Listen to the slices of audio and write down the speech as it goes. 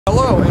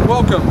Hello and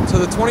welcome to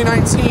the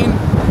 2019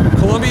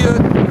 Columbia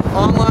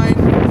Online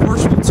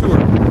Virtual Tour.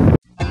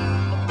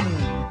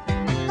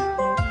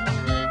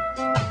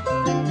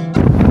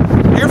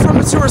 Here from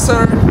the Tour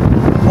Center,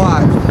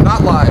 live,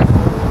 not live.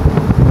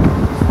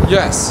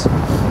 Yes.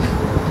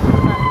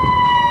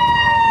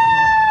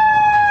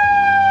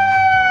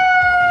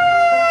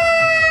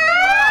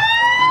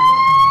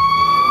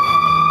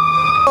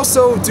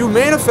 Also do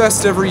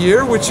Manifest every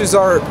year, which is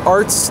our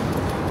arts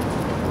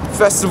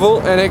festival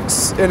and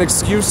an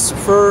excuse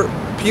for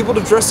people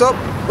to dress up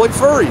like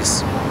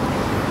furries.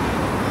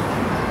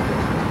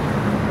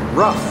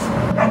 Rough.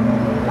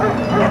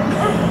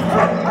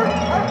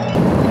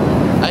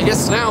 I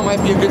guess now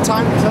might be a good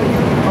time to tell you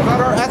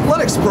about our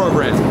athletics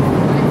program.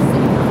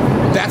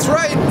 That's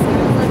right,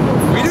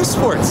 we do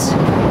sports.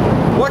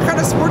 What kind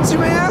of sports, you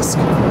may ask?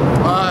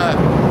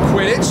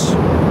 Quidditch.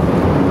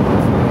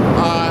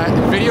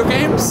 Video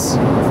games?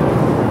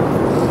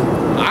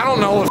 I don't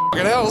know what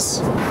fucking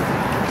else.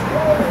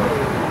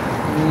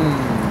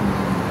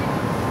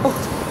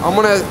 I'm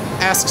gonna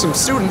ask some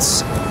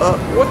students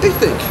what they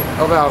think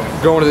about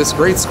going to this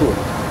great school.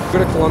 Go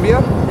to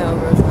Columbia? No,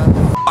 Roosevelt.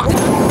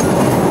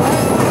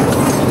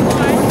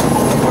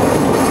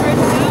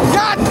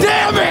 God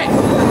damn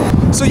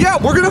it! So yeah,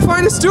 we're gonna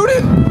find a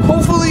student,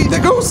 hopefully,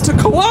 that goes to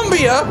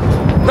Columbia,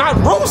 not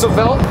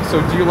Roosevelt.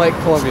 So do you like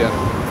Columbia?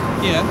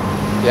 Yeah.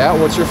 Yeah,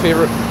 what's your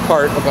favorite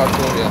part about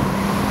Columbia?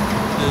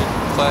 The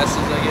classes,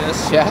 I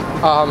guess. Yeah.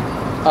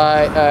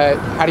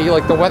 How do you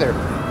like the weather?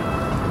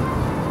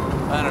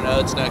 I don't know,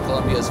 it's not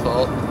Columbia's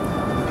fault.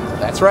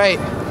 That's right.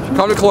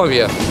 Come to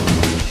Columbia.